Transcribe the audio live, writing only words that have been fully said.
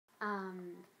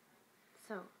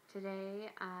So today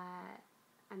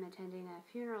I'm attending a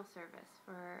funeral service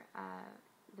for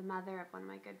the mother of one of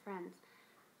my good friends,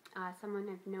 someone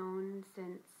I've known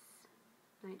since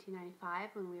 1995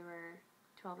 when we were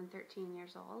 12 and 13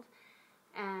 years old.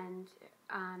 And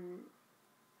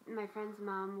my friend's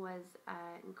mom was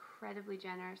incredibly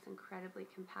generous, incredibly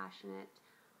compassionate,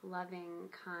 loving,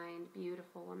 kind,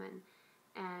 beautiful woman.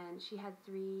 And she had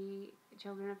 3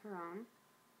 children of her own.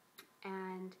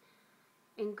 And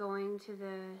in going to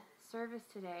the service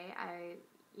today, I,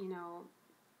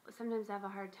 sometimes have a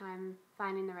hard time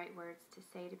finding the right words to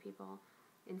say to people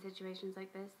in situations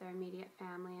like this, their immediate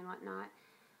family and whatnot,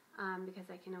 because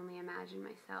I can only imagine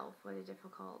myself what a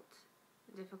difficult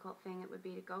thing it would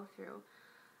be to go through.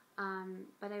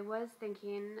 But I was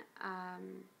thinking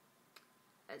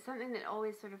something that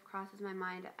always sort of crosses my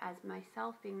mind as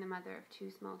myself being the mother of 2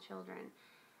 small children.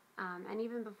 And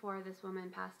even before this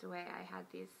woman passed away, I had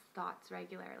these thoughts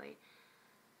regularly.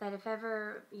 That if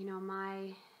ever,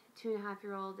 my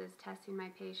 2.5-year-old is testing my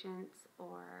patience,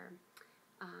 or,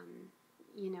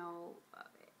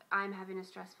 I'm having a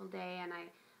stressful day and I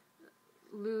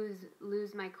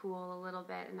lose my cool a little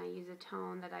bit and I use a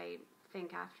tone that I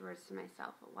think afterwards to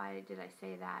myself, why did I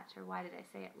say that, or why did I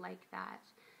say it like that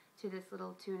to this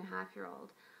little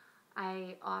 2.5-year-old?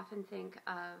 I often think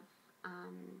of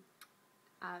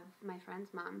my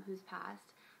friend's mom who's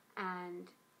passed, and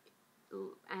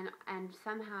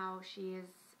somehow she is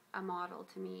a model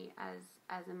to me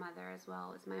as a mother, as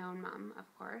well as my own mom, of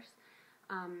course.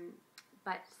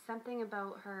 But something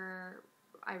about her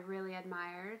I really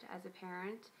admired as a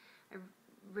parent. I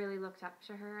really looked up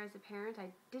to her as a parent. I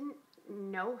didn't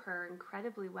know her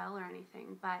incredibly well or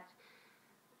anything, but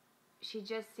she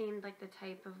just seemed like the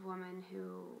type of woman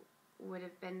who would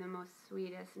have been the most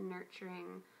sweetest,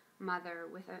 nurturing mother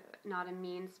with not a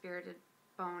mean-spirited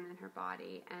bone in her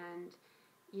body, and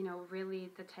really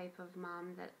the type of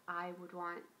mom that I would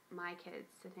want my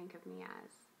kids to think of me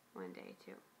as one day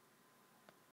too.